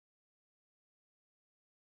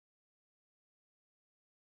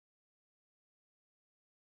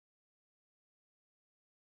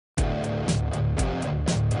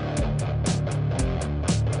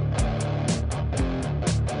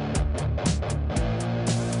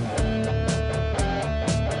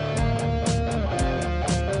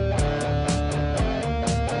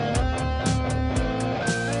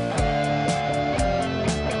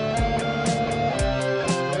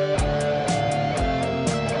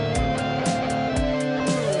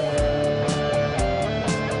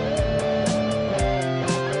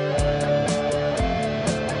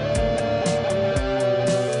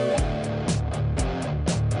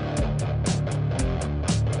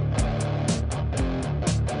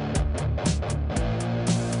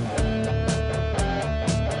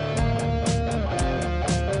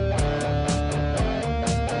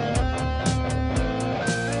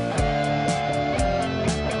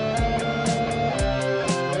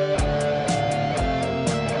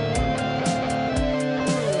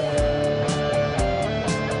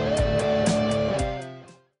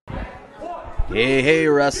Hey,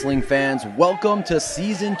 wrestling fans. Welcome to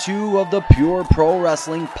Season 2 of the Pure Pro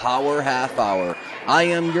Wrestling Power Half Hour. I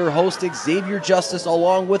am your host, Xavier Justice,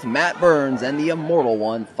 along with Matt Burns and the immortal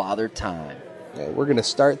one, Father Time. We're going to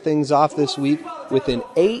start things off this week with an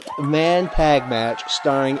 8-man tag match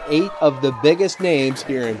starring 8 of the biggest names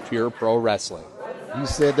here in Pure Pro Wrestling. You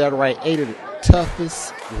said that right. 8 of the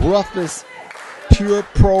toughest, roughest, Pure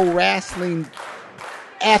Pro Wrestling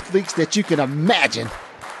athletes that you can imagine.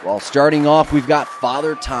 Well, starting off, we've got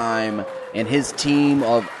Father Time and his team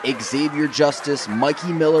of Xavier Justice,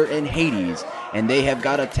 Mikey Miller, and Hades. And they have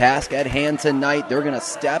got a task at hand tonight. They're going to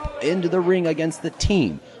step into the ring against the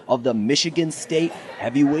team of the Michigan State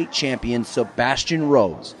Heavyweight Champion, Sebastian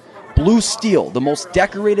Rose, Blue Steel, the most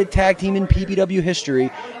decorated tag team in PPW history,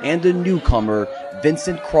 and a newcomer,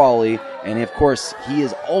 Vincent Crowley. And, of course, he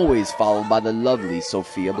is always followed by the lovely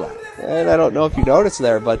Sophia Black. And I don't know if you noticed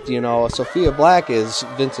there, but, Sophia Black is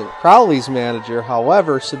Vincent Crowley's manager.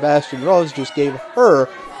 However, Sebastian Rose just gave her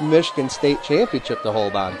the Michigan State Championship to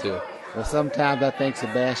hold on to. Well, sometimes I think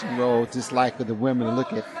Sebastian Rose just like for the women to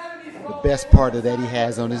look at the best part of that he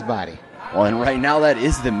has on his body. Well, and right now that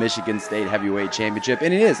is the Michigan State Heavyweight Championship.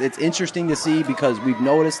 And it's interesting to see because we've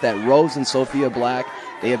noticed that Rose and Sophia Black,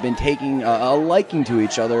 they have been taking a liking to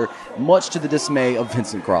each other, much to the dismay of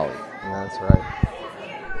Vincent Crowley. That's right.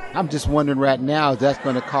 I'm just wondering right now if that's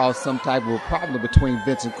going to cause some type of problem between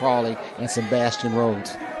Vincent Crowley and Sebastian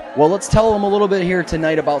Rose. Well, let's tell them a little bit here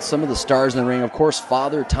tonight about some of the stars in the ring. Of course,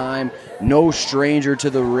 Father Time, no stranger to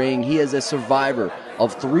the ring. He is a survivor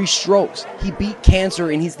of 3 strokes. He beat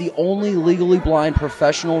cancer, and he's the only legally blind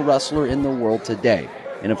professional wrestler in the world today.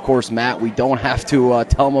 And, of course, Matt, we don't have to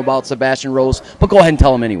tell him about Sebastian Rose, but go ahead and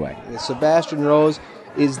tell him anyway. Sebastian Rose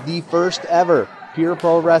is the first ever Pure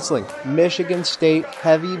Pro Wrestling Michigan State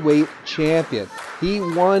Heavyweight Champion. He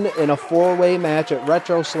won in a 4-way match at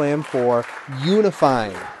Retro Slam 4,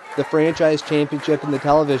 unifying the franchise championship and the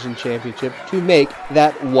television championship to make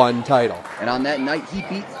that one title. And on that night, he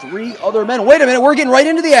beat 3 other men. Wait a minute, we're getting right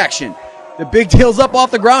into the action. The big deal's up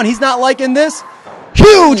off the ground. He's not liking this.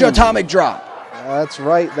 Huge atomic drop. That's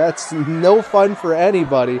right. That's no fun for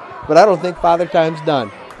anybody, but I don't think Father Time's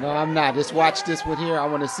done. No, I'm not. Just watch this one here. I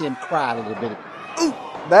want to see him cry a little bit. Ooh,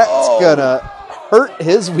 that's gonna hurt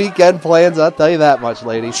his weekend plans, I'll tell you that much,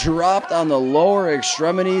 lady. Dropped on the lower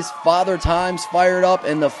extremities. Father Time's fired up,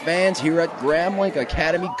 and the fans here at Graham-Link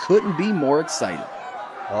Academy couldn't be more excited.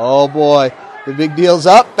 Oh boy, the big deal's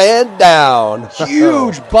up and down.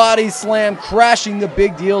 Huge body slam, crashing the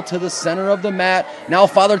big deal to the center of the mat. Now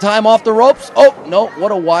Father Time off the ropes. Oh, no,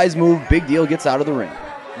 what a wise move. Big Deal gets out of the ring.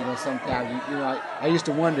 Sometimes, I used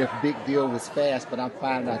to wonder if Big Deal was fast, but I'm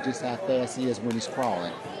finding out just how fast he is when he's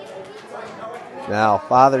crawling. Now,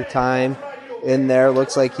 Father Time in there.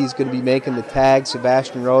 Looks like he's going to be making the tag.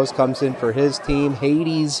 Sebastian Rose comes in for his team.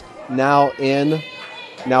 Hades now in.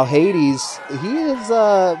 Now, Hades, he has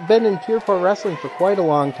been in Pure Pro Wrestling for quite a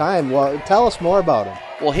long time. Well, tell us more about him.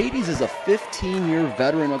 Well, Hades is a 15-year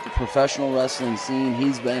veteran of the professional wrestling scene.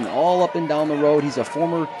 He's been all up and down the road. He's a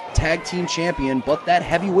former tag team champion, but that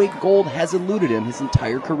heavyweight gold has eluded him his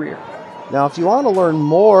entire career. Now, if you want to learn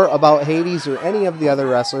more about Hades or any of the other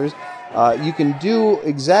wrestlers, you can do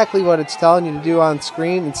exactly what it's telling you to do on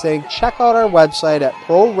screen and saying, check out our website at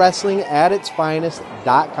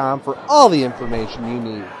prowrestlingatitsfinest.com for all the information you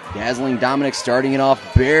need. Dazzling Dominic starting it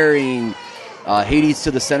off, burying Hades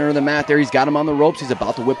to the center of the mat there. He's got him on the ropes. He's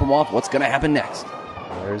about to whip him off. What's going to happen next?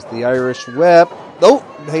 There's the Irish whip. Oh,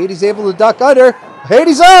 Hades able to duck under.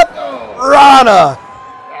 Hades up! Rana!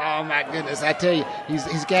 Oh, my goodness. I tell you,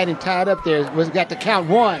 he's got him tied up there. We've got to count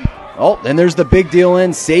 1. Oh, then there's the Big Deal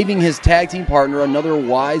in, saving his tag team partner. Another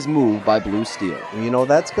wise move by Blue Steel.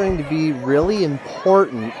 That's going to be really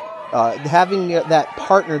important, having that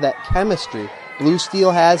partner, that chemistry. Blue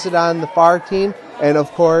Steel has it on the far team, and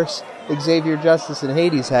of course, Xavier Justice and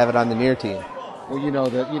Hades have it on the near team. Well,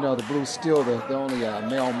 the Blue Steel, the only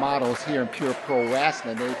male models here in Pure Pro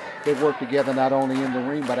Wrestling. They work together not only in the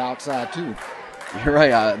ring, but outside, too. You're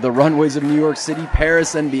right. The runways of New York City,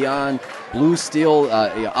 Paris, and beyond. Blue Steel,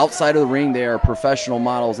 outside of the ring, they are professional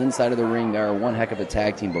models. Inside of the ring, they are one heck of a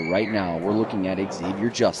tag team. But right now, we're looking at Xavier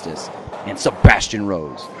Justice and Sebastian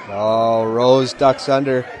Rose. Oh, Rose ducks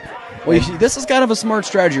under. Well, this is kind of a smart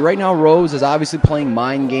strategy. Right now, Rose is obviously playing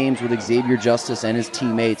mind games with Xavier Justice and his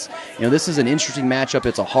teammates. This is an interesting matchup.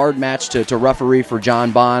 It's a hard match to referee for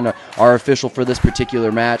John Bond, our official for this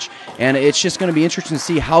particular match. And it's just going to be interesting to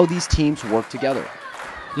see how these teams work together.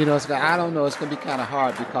 I don't know. It's going to be kind of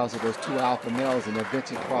hard because of those 2 alpha males and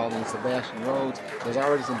Vincent Crowley and Sebastian Rhodes. There's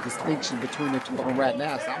already some distinction between the 2 of them right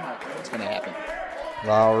now, so I'm not sure what's going to happen.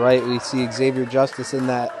 All right, we see Xavier Justice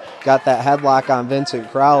got that headlock on Vincent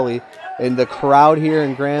Crowley, and the crowd here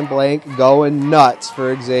in Grand Blanc going nuts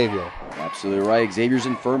for Xavier. Absolutely right. Xavier's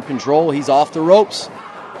in firm control. He's off the ropes.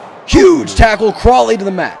 Huge tackle, Crowley to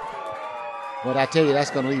the mat. But I tell you,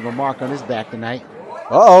 that's going to leave a mark on his back tonight.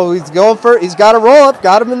 Uh-oh, he's got a roll up.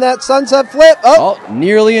 Got him in that sunset flip. Oh,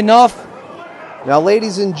 nearly enough. Now,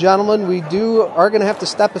 ladies and gentlemen, we are going to have to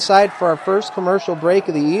step aside for our first commercial break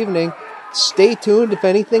of the evening. Stay tuned. If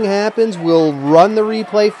anything happens, we'll run the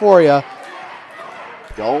replay for you.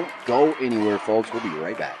 Don't go anywhere, folks. We'll be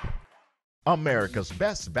right back. America's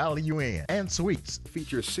Best Value Inn and Suites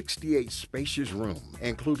features 68 spacious rooms,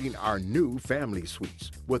 including our new family suites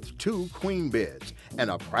with 2 queen beds and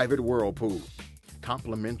a private whirlpool.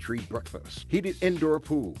 Complimentary breakfast, heated indoor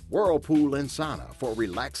pool, whirlpool and sauna for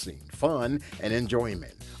relaxing, fun, and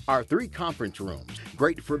enjoyment. Our 3 conference rooms,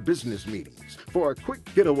 great for business meetings, for a quick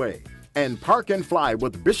getaway. And park and fly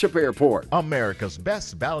with Bishop Airport. America's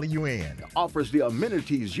Best Value Inn offers the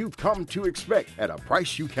amenities you've come to expect at a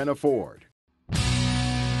price you can afford.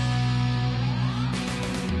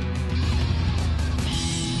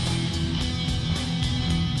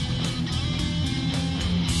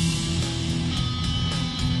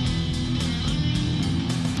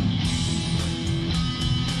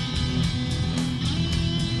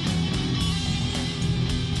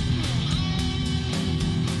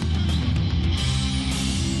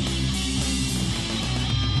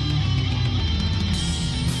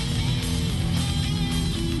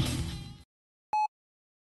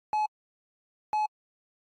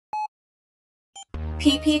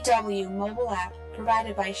 PPW mobile app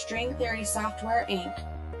provided by String Theory Software Inc.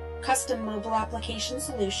 Custom mobile application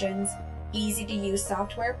solutions, easy to use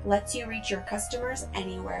software lets you reach your customers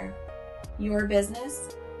anywhere. Your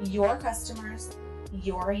business, your customers,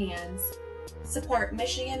 your hands. Support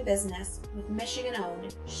Michigan business with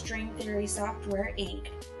Michigan-owned String Theory Software Inc.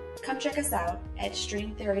 Come check us out at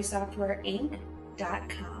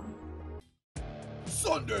stringtheorysoftwareinc.com.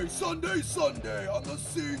 Sunday, Sunday, Sunday on the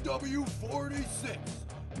CW46.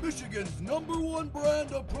 Michigan's #1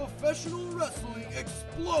 brand of professional wrestling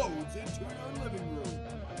explodes into your living room.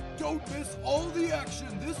 Don't miss all the action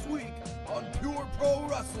this week on Pure Pro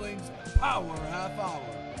Wrestling's Power Half Hour.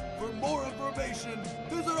 For more information,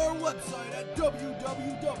 visit our website at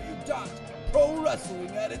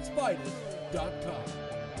www.prowrestlingatitsfinest.com.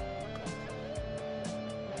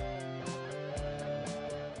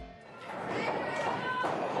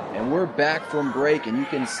 And we're back from break, and you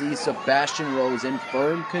can see Sebastian Rose in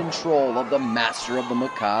firm control of the master of the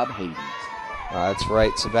macabre, Hades. That's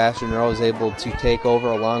right. Sebastian Rose able to take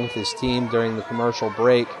over along with his team during the commercial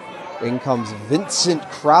break. In comes Vincent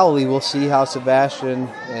Crowley. We'll see how Sebastian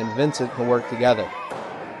and Vincent can work together.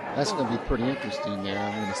 That's going to be pretty interesting now.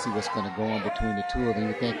 I'm going to see what's going to go on between the two of them.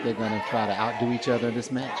 You think they're going to try to outdo each other in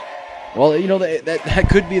this match? Well, you know, that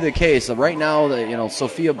could be the case. Right now,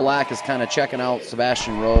 Sophia Black is kind of checking out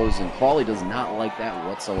Sebastian Rose, and Crowley does not like that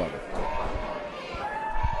whatsoever.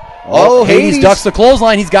 Oh, Hades ducks the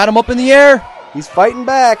clothesline. He's got him up in the air. He's fighting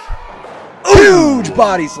back. Huge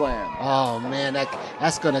body slam. Oh, man,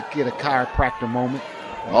 that's going to get a chiropractor moment.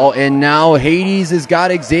 Oh, and now Hades has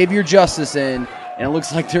got Xavier Justice in, and it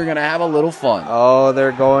looks like they're going to have a little fun. Oh,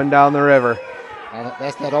 they're going down the river.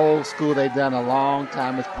 That's that old school they've done a long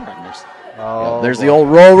time as partners. Oh, there's the old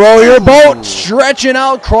row your boat, stretching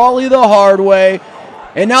out Crowley the hard way.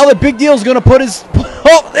 And now the big deal's going to put his...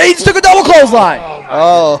 Oh, he just took a double clothesline.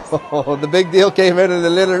 Oh, the big deal came in a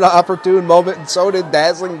little opportune moment, and so did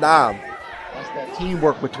Dazzling Dom. That's that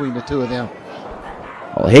teamwork between the two of them.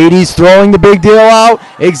 Well, Hades throwing the big deal out.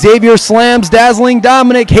 Xavier slams Dazzling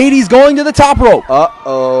Dominic. Hades going to the top rope.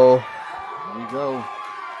 Uh-oh. Here we go.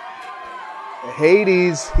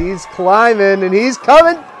 Hades, he's climbing, and he's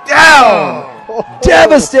coming down. Oh.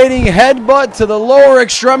 Devastating headbutt to the lower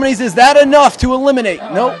extremities. Is that enough to eliminate?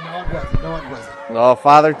 Nope. No, it wasn't. Oh,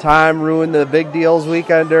 Father Time ruined the big deals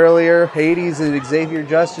weekend earlier. Hades and Xavier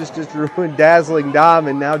Justice just ruined Dazzling Dom,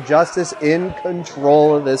 and now Justice in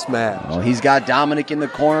control of this match. Well, he's got Dominic in the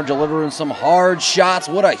corner delivering some hard shots.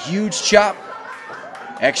 What a huge chop.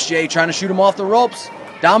 XJ trying to shoot him off the ropes.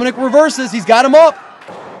 Dominic reverses. He's got him up.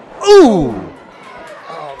 Ooh.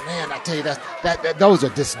 Oh, man, I tell you, those are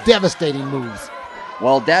just devastating moves.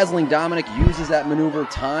 Well, Dazzling Dominic uses that maneuver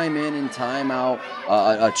time in and time out.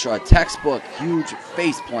 A textbook huge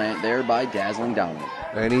face plant there by Dazzling Dominic.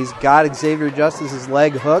 And he's got Xavier Justice's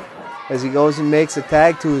leg hooked as he goes and makes a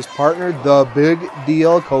tag to his partner, the big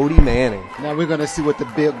deal, Cody Manning. Now we're going to see what the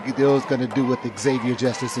big deal is going to do with Xavier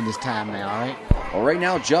Justice in this time now, all right? Well, right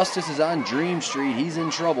now, Justice is on Dream Street. He's in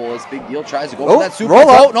trouble as Big Deal tries to go for that super. Roll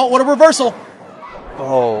up. Oh, no, what a reversal.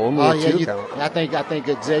 Oh, only a 2 count. I think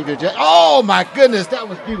Xavier oh my goodness, that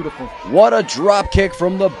was beautiful. What a drop kick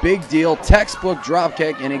from the Big Deal. Textbook drop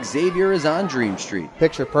kick, and Xavier is on Dream Street.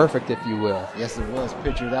 Picture perfect, if you will. Yes, it was.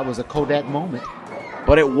 That was a Kodak moment.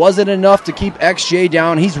 But it wasn't enough to keep XJ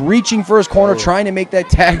down. He's reaching for his corner, trying to make that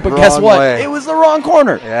tag, but guess what? Way. It was the wrong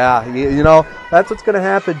corner. Yeah, you know, that's what's going to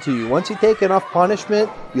happen to you. Once you take enough punishment,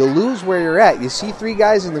 you'll lose where you're at. You see 3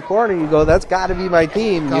 guys in the corner, you go, that's got to be my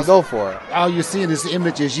team, and you go for it. All you're seeing is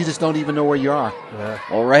images. You just don't even know where you are. Yeah.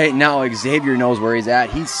 Well, right now, Xavier knows where he's at.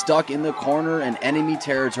 He's stuck in the corner in enemy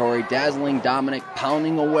territory, dazzling Dominic,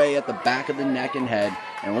 pounding away at the back of the neck and head,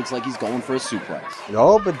 and it looks like he's going for a suplex.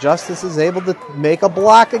 No, but Justice is able to make a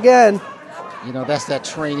block again. You know, that's that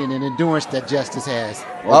training and endurance that Justice has.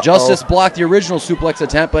 Well, Justice blocked the original suplex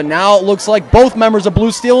attempt, but now it looks like both members of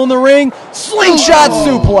Blue Steel in the ring. Slingshot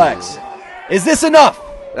suplex. Is this enough?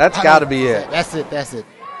 That's got to be it. That's it.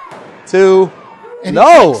 2. And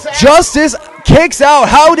no. Justice kicks out.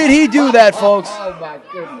 How did he do that, folks? Oh, my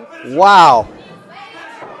goodness. Wow.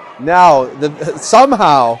 Now,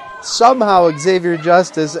 somehow Xavier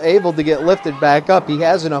Justice able to get lifted back up. He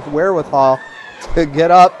has enough wherewithal to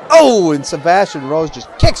get up. Oh, and Sebastian Rose just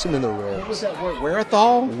kicks him in the ribs. What was that word?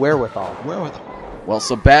 Wherewithal? Wherewithal. Well,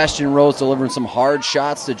 Sebastian Rose delivering some hard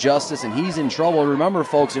shots to Justice, and he's in trouble. Remember,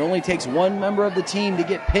 folks, it only takes one member of the team to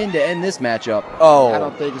get pinned to end this matchup. Oh. I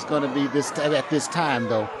don't think it's going to be at this time,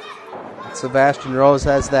 though. Sebastian Rose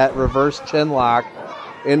has that reverse chin lock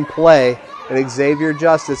in play, and Xavier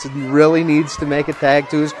Justice really needs to make a tag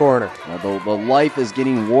to his corner. Well, the life is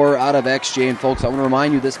getting wore out of XJ, and folks, I want to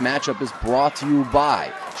remind you this matchup is brought to you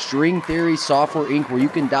by String Theory Software Inc., where you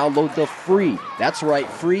can download the free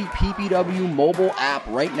PPW mobile app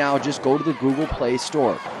right now. Just go to the Google Play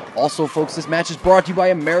Store. Also, folks, this match is brought to you by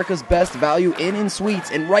America's Best Value Inn and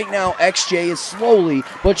Suites, and right now XJ is slowly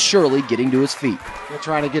but surely getting to his feet. They're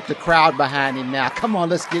trying to get the crowd behind him now. Come on,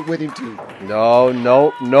 let's get with him too.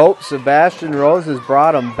 Nope. Sebastian Rose has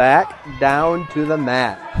brought him back down to the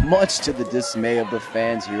mat. Much to the dismay of the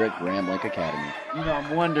fans here at Grand Blanc Academy. You know,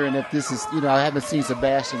 I'm wondering if this is, I haven't seen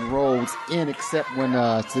Sebastian Rose in except when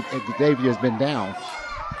Xavier's been down.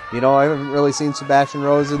 I haven't really seen Sebastian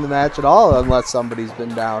Rose in the match at all unless somebody's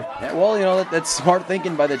been down. Yeah, well, that's smart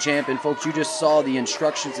thinking by the champion. Folks, you just saw the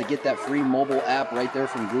instructions to get that free mobile app right there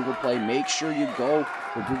from Google Play. Make sure you go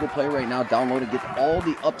to Google Play right now, download it, get all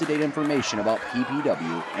the up-to-date information about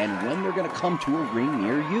PPW and when they're going to come to a ring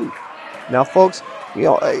near you. Now, folks,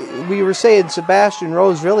 we were saying Sebastian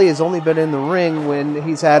Rose really has only been in the ring when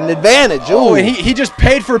he's had an advantage. Oh, and he just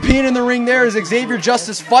paid for being in the ring there as Xavier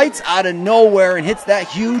Justice fights out of nowhere and hits that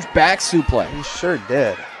huge back suplex. He sure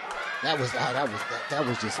did. That was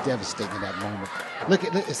just devastating, that moment. Look,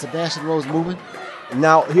 is Sebastian Rose moving?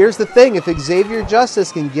 Now, here's the thing. If Xavier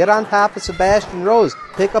Justice can get on top of Sebastian Rose,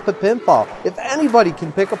 pick up a pinfall. If anybody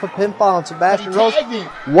can pick up a pinfall on Sebastian Rose,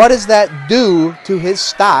 what does that do to his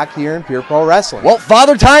stock here in Pure Pro Wrestling? Well,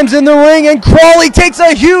 Father Time's in the ring, and Crowley takes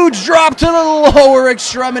a huge drop to the lower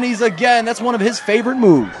extremities again. That's one of his favorite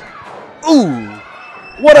moves. Ooh.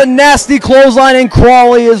 What a nasty clothesline, and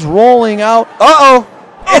Crowley is rolling out. Uh-oh.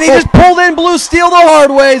 And he just pulled in Blue Steel the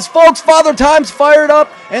hard ways. Folks, Father Time's fired up,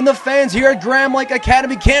 and the fans here at Grand Blanc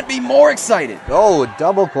Academy can't be more excited. Oh, a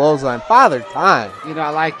double clothesline. Father Time. I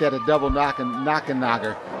like that, a double knocker.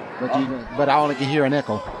 But I only can hear an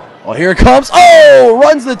echo. Well, here it comes. Oh,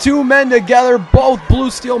 runs the two men together. Both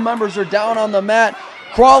Blue Steel members are down on the mat.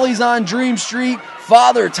 Crawley's on Dream Street.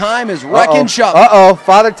 Father Time is wrecking shop.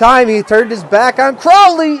 Father Time, he turned his back on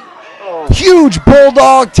Crowley. Huge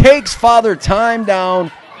bulldog takes Father Time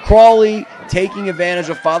down. Crowley taking advantage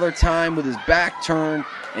of Father Time with his back turned,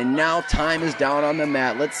 and now Time is down on the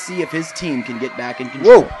mat. Let's see if his team can get back in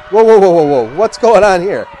control. Whoa. What's going on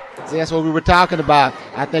here? See, that's what we were talking about.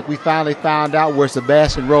 I think we finally found out where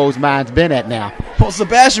Sebastian Rose's mind's been at now. Well,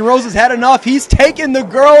 Sebastian Rose has had enough. He's taking the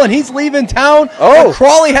girl, and he's leaving town. Oh.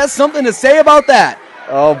 Crowley has something to say about that.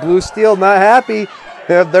 Oh, Blue Steel not happy.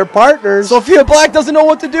 They're partners. Sophia Black doesn't know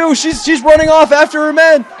what to do. She's running off after her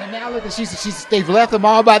men. And now look, they've left them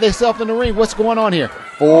all by themselves in the ring. What's going on here?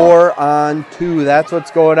 4-on-2. That's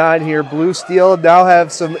what's going on here. Blue Steel now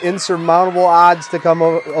have some insurmountable odds to come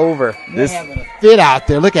over. They're having a fit out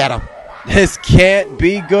there. Look at them. This can't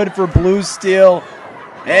be good for Blue Steel.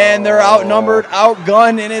 And they're outnumbered,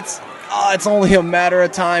 outgunned, and it's only a matter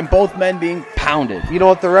of time. Both men being pounded. You know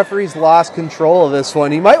what? The referee's lost control of this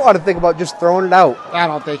one. He might want to think about just throwing it out. I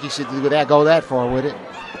don't think he should go that far with it.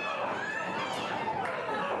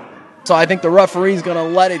 So I think the referee's going to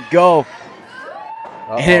let it go.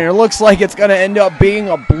 And it looks like it's going to end up being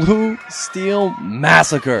a Blue Steel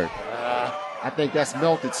massacre. I think that's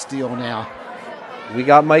melted steel now. We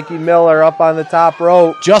got Mikey Miller up on the top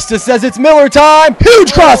rope. Justice says it's Miller time.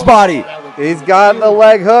 Huge crossbody. He's got the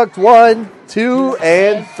leg hooked. 1, 2,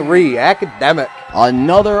 and 3. Academic.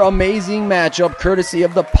 Another amazing matchup courtesy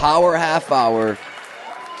of the Power Half Hour.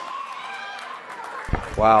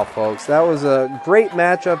 Wow, folks, that was a great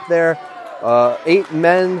matchup there. 8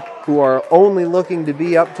 men who are only looking to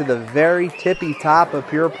be up to the very tippy top of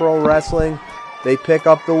pure pro wrestling. They pick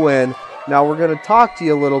up the win. Now we're going to talk to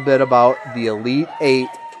you a little bit about the Elite 8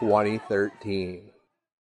 2013.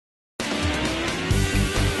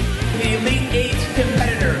 The Elite 8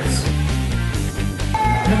 competitors.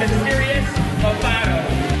 The mysterious Movado.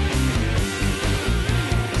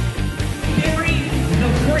 Gary the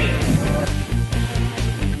Freak.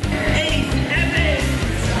 Ace Evans.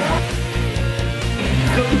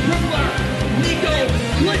 The Crippler, Nico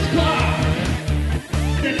Glitchclaw.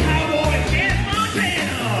 The Cowboy Jan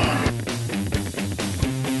Montana.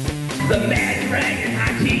 The Bad Dragon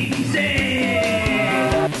Hakeem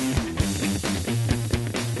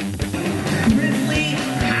Grizzly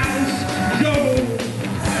House Gold.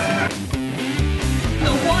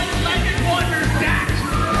 The one-legged wonder got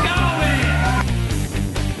going.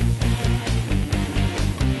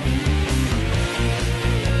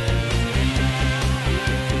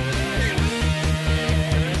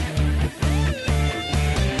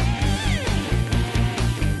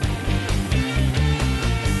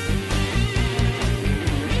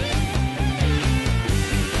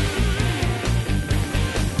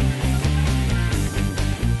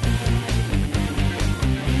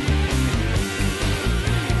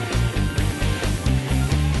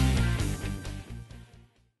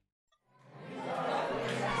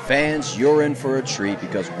 Fans, you're in for a treat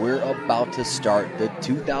because we're about to start the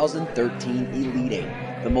 2013 Elite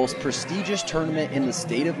 8, the most prestigious tournament in the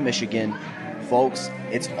state of Michigan. Folks,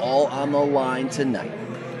 it's all on the line tonight.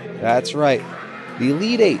 That's right. The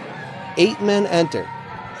Elite 8. 8 men enter.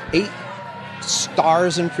 8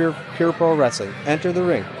 stars in pure pro wrestling enter the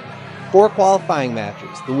ring. 4 qualifying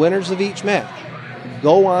matches. The winners of each match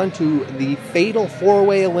go on to the fatal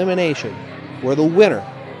 4-way elimination, where the winner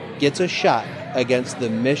gets a shot against the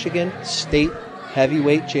Michigan State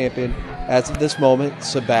Heavyweight Champion, as of this moment,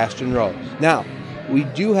 Sebastian Rose. Now, we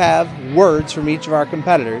do have words from each of our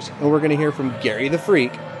competitors, and we're going to hear from Gary the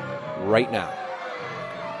Freak right now.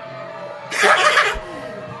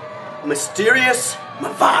 Mysterious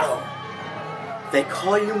Movado. They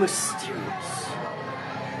call you mysterious.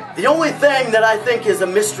 The only thing that I think is a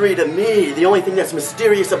mystery to me, the only thing that's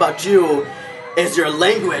mysterious about you, is your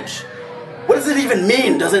language. What does it even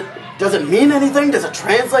mean? Does it mean anything? Does it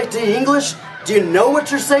translate to English? Do you know what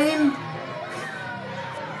you're saying?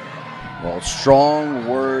 Well, strong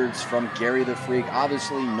words from Gary the Freak.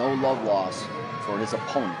 Obviously, no love lost for his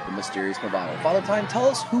opponent, the Mysterious Movado. Father Time, tell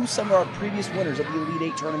us who some of our previous winners of the Elite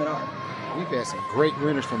 8 tournament are. We've had some great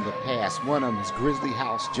winners from the past. One of them is Grizzly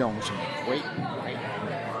House Jones from the Great White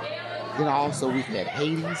North. Then also we've had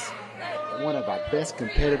Hades. One of our best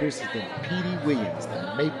competitors has been Petey Williams,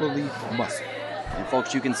 the Maple Leaf Muscle. And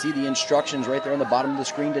folks, you can see the instructions right there on the bottom of the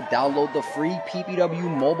screen to download the free PPW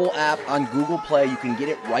mobile app on Google Play. You can get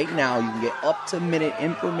it right now. You can get up-to-minute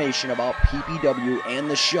information about PPW and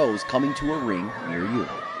the shows coming to a ring near you.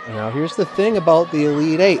 Now, here's the thing about the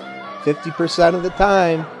Elite 8. 50% of the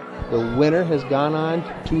time, the winner has gone on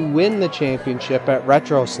to win the championship at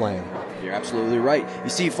Retro Slam. You're absolutely right.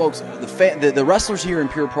 You see, folks, the wrestlers here in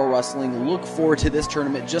Pure Pro Wrestling look forward to this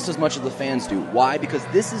tournament just as much as the fans do. Why? Because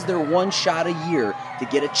this is their one shot a year to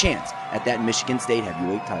get a chance at that Michigan State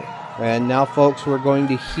heavyweight title. And now, folks, we're going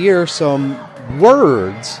to hear some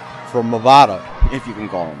words from Movado. If you can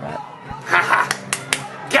call him that.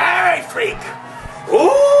 Gary Freak!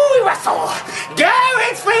 Ooh, we wrestle!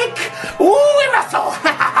 Gary Freak! Ooh, we wrestle!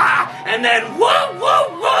 And then, whoa, whoa,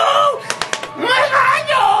 whoa!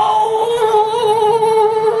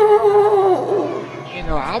 You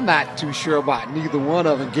know, I'm not too sure about neither one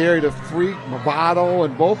of them. Gary the Freak, Movado,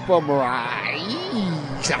 and both of them are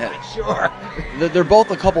I'm not sure. They're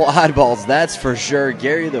both a couple oddballs, that's for sure.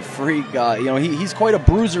 Gary the Freak, he's quite a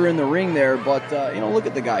bruiser in the ring there, but look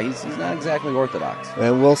at the guy. He's not exactly orthodox.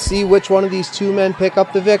 And we'll see which one of these two men pick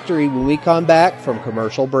up the victory when we come back from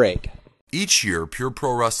commercial break. Each year, Pure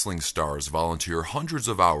Pro Wrestling stars volunteer hundreds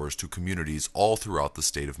of hours to communities all throughout the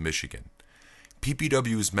state of Michigan.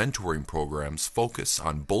 PPW's mentoring programs focus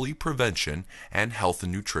on bully prevention and health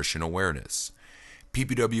and nutrition awareness.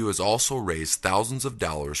 PPW has also raised thousands of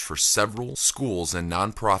dollars for several schools and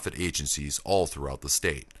nonprofit agencies all throughout the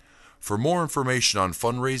state. For more information on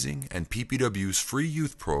fundraising and PPW's free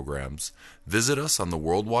youth programs, visit us on the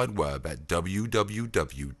World Wide Web at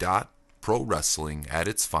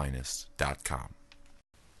www.prowrestlingatitsfinest.com.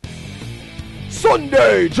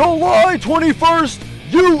 Sunday, July 21st,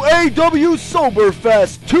 UAW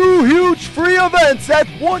Soberfest. 2 huge free events at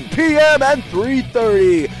 1 p.m. and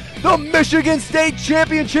 3:30. The Michigan State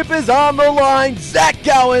Championship is on the line. Zach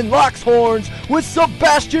Gowen locks horns with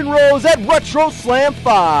Sebastian Rose at Retro Slam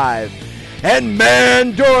 5. And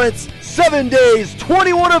Mandurance, 7 days,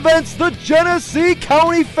 21 events, the Genesee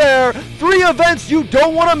County Fair. 3 events you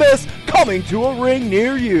don't want to miss, coming to a ring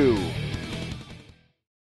near you.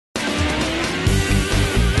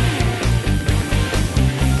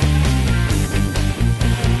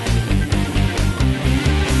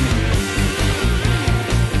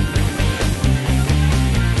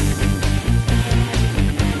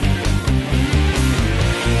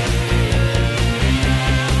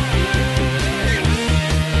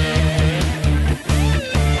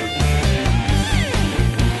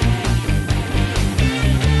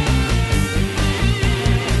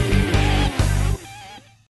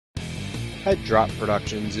 Head Drop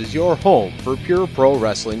Productions is your home for pure pro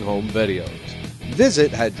wrestling home videos.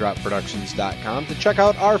 Visit headdropproductions.com to check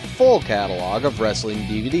out our full catalog of wrestling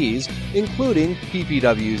DVDs, including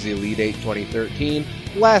PPW's Elite 8 2013,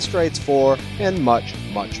 Last Rites 4, and much,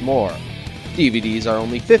 much more. DVDs are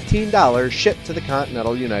only $15 shipped to the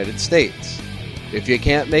continental United States. If you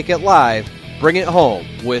can't make it live, bring it home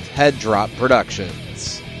with Head Drop Productions.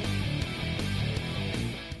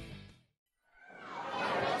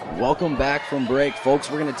 Welcome back from break,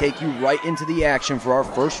 folks. We're going to take you right into the action for our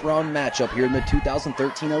first round matchup here in the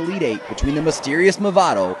 2013 Elite 8 between the mysterious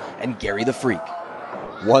Movado and Gary the Freak.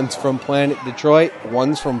 One's from Planet Detroit,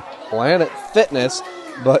 one's from Planet Fitness,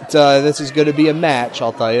 but this is going to be a match,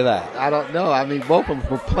 I'll tell you that. I don't know. I mean, both of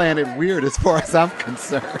them were Planet Weird as far as I'm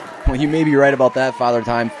concerned. Well, you may be right about that, Father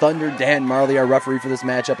Time. Thunder Dan Marley, our referee for this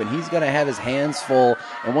matchup, and he's going to have his hands full.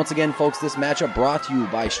 And once again, folks, this matchup brought to you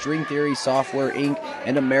by String Theory Software, Inc.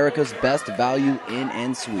 and America's Best Value Inn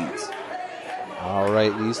and Suites. All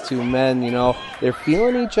right, these two men, they're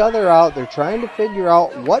feeling each other out. They're trying to figure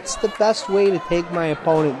out what's the best way to take my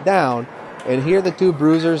opponent down. And here the two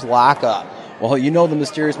bruisers lock up. Well, the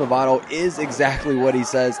mysterious Movado is exactly what he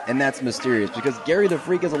says, and that's mysterious, because Gary the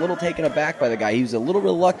Freak is a little taken aback by the guy. He was a little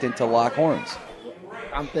reluctant to lock horns.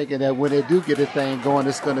 I'm thinking that when they do get a thing going,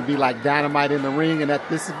 it's going to be like dynamite in the ring, and that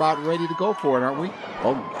this is about ready to go for it, aren't we?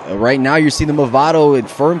 Well, right now you're seeing the Movado in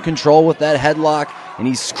firm control with that headlock, and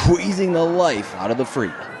he's squeezing the life out of the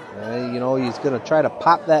Freak. He's going to try to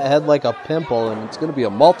pop that head like a pimple, and it's going to be a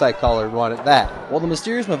multicolored one at that. Well, the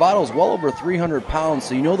mysterious Movado is well over 300 pounds,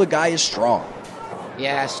 so the guy is strong.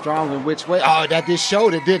 Yeah, strong in which way? Oh, that just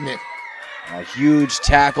showed it, didn't it? A huge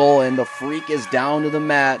tackle, and the Freak is down to the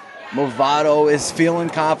mat. Movado is feeling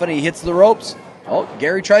confident. He hits the ropes. Oh,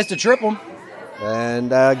 Gary tries to trip him.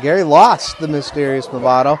 And Gary lost the mysterious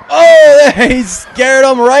Movado. Oh, he scared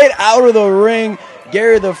him right out of the ring.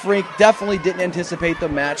 Gary the Freak definitely didn't anticipate the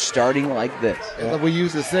match starting like this. Yeah. We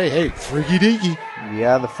used to say, hey, freaky deaky.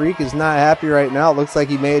 Yeah, the Freak is not happy right now. It looks like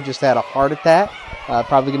he may have just had a heart attack.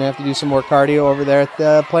 Probably going to have to do some more cardio over there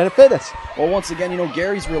at Planet Fitness. Well, once again,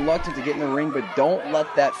 Gary's reluctant to get in the ring, but don't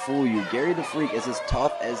let that fool you. Gary the Freak is as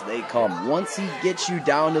tough as they come. Once he gets you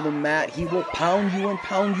down to the mat, he will pound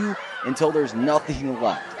you until there's nothing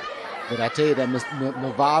left. But I tell you that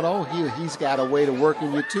Movado, he's got a way to work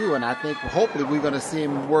in you too, and I think hopefully we're going to see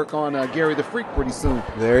him work on Gary the Freak pretty soon.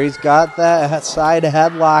 There he's got that side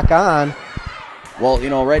headlock on.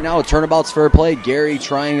 Well, right now, turnabout's fair play. Gary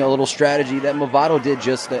trying a little strategy that Movado did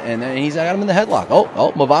and then he's got him in the headlock.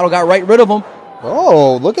 Oh, Movado got right rid of him.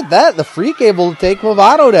 Oh, look at that. The Freak able to take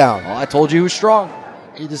Movado down. Oh, I told you he was strong.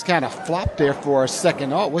 He just kind of flopped there for a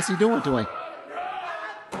second. Oh, what's he doing to him?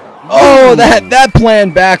 Oh, that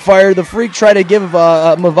plan backfired. The Freak tried to give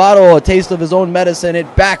Movado a taste of his own medicine.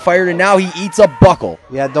 It backfired, and now he eats a buckle.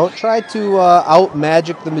 Yeah, don't try to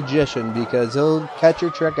out-magic the magician, because he'll catch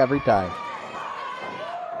your trick every time.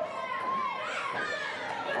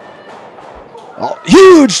 Oh,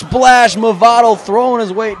 huge splash. Movado throwing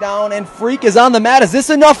his weight down, and Freak is on the mat. Is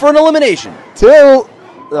this enough for an elimination? 2.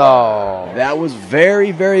 Oh. That was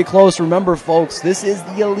very, very close. Remember, folks, this is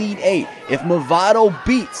the Elite 8. If Movado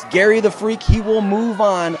beats Gary the Freak, he will move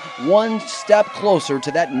on one step closer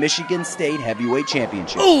to that Michigan State Heavyweight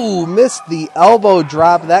Championship. Ooh, missed the elbow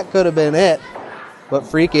drop. That could have been it. But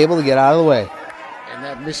Freak able to get out of the way. And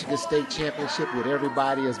that Michigan State Championship, what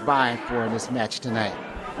everybody is buying for in this match tonight.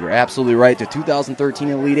 You're absolutely right. The 2013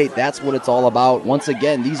 Elite 8, that's what it's all about. Once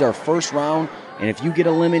again, these are first round And if you get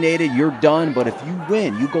eliminated, you're done. But if you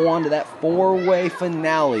win, you go on to that 4-way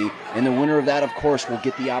finale. And the winner of that, of course, will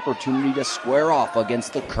get the opportunity to square off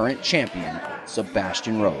against the current champion,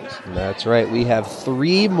 Sebastian Rose. That's right. We have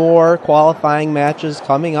 3 more qualifying matches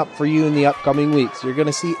coming up for you in the upcoming weeks. You're going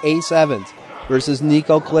to see Ace Evans versus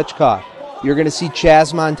Nico Klitschko. You're going to see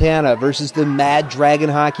Chaz Montana versus the Mad Dragon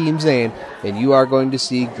Hakeem Zayn. And you are going to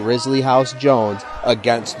see Grizzly House Jones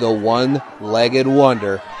against the one-legged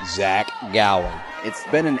wonder, Zach Gowen. It's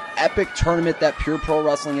been an epic tournament that Pure Pro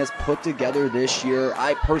Wrestling has put together this year.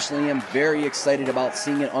 I personally am very excited about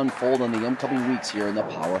seeing it unfold in the upcoming weeks here in the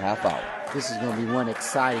Power Half Hour. This is going to be one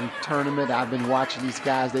exciting tournament. I've been watching these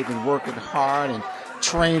guys. They've been working hard and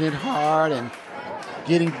training hard and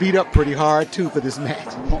getting beat up pretty hard, too, for this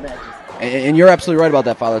match. And you're absolutely right about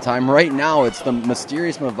that, Father Time. Right now, it's the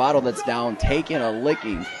mysterious Movado that's down, taking a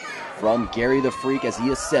licking from Gary the Freak as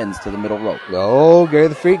he ascends to the middle rope. Oh, Gary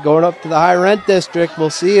the Freak going up to the high rent district.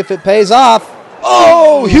 We'll see if it pays off.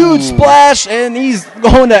 Oh, huge splash, and he's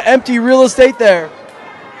going to empty real estate there.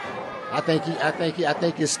 I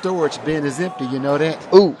think his storage bin is empty. You know that?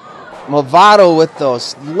 Ooh, Movado with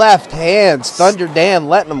those left hands. Thunder Dan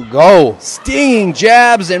letting him go. Stinging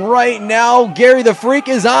jabs, and right now, Gary the Freak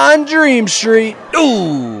is on Dream Street.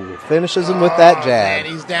 Ooh, finishes him with that jab. And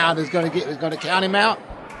he's down. He's going to count him out.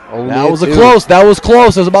 That was close. That was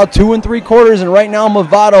close. It was about 2 3/4, and right now,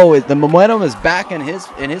 Movado the momentum is back in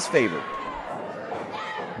his favor.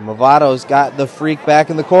 Movado's got the Freak back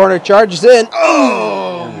in the corner. Charges in.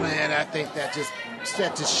 Oh man, I think that just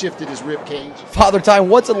shifted his rib cage. Father Time,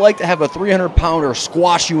 what's it like to have a 300-pounder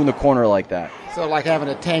squash you in the corner like that? So like having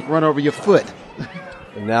a tank run over your foot.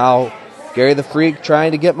 And now Gary the Freak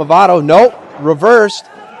trying to get Movado. Nope, reversed.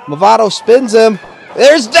 Movado spins him.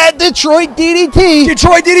 There's that Detroit DDT.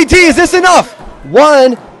 Detroit DDT, is this enough?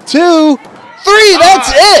 1, 2, 3, that's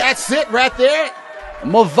it. That's it right there.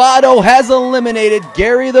 Movado has eliminated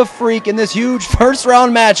Gary the Freak in this huge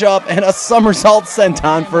first-round matchup and a somersault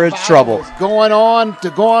senton for his trouble. Going on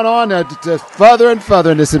to further and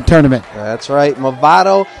further in this tournament. That's right.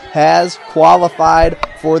 Movado has qualified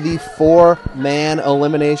for the 4-man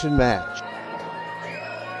elimination match.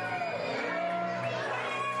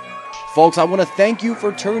 Folks, I want to thank you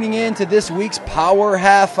for tuning in to this week's Power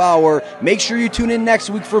Half Hour. Make sure you tune in next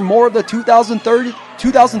week for more of the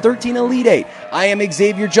 2013 Elite 8. I am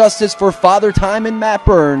Xavier Justice for Father Time and Matt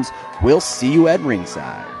Burns. We'll see you at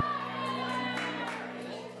ringside.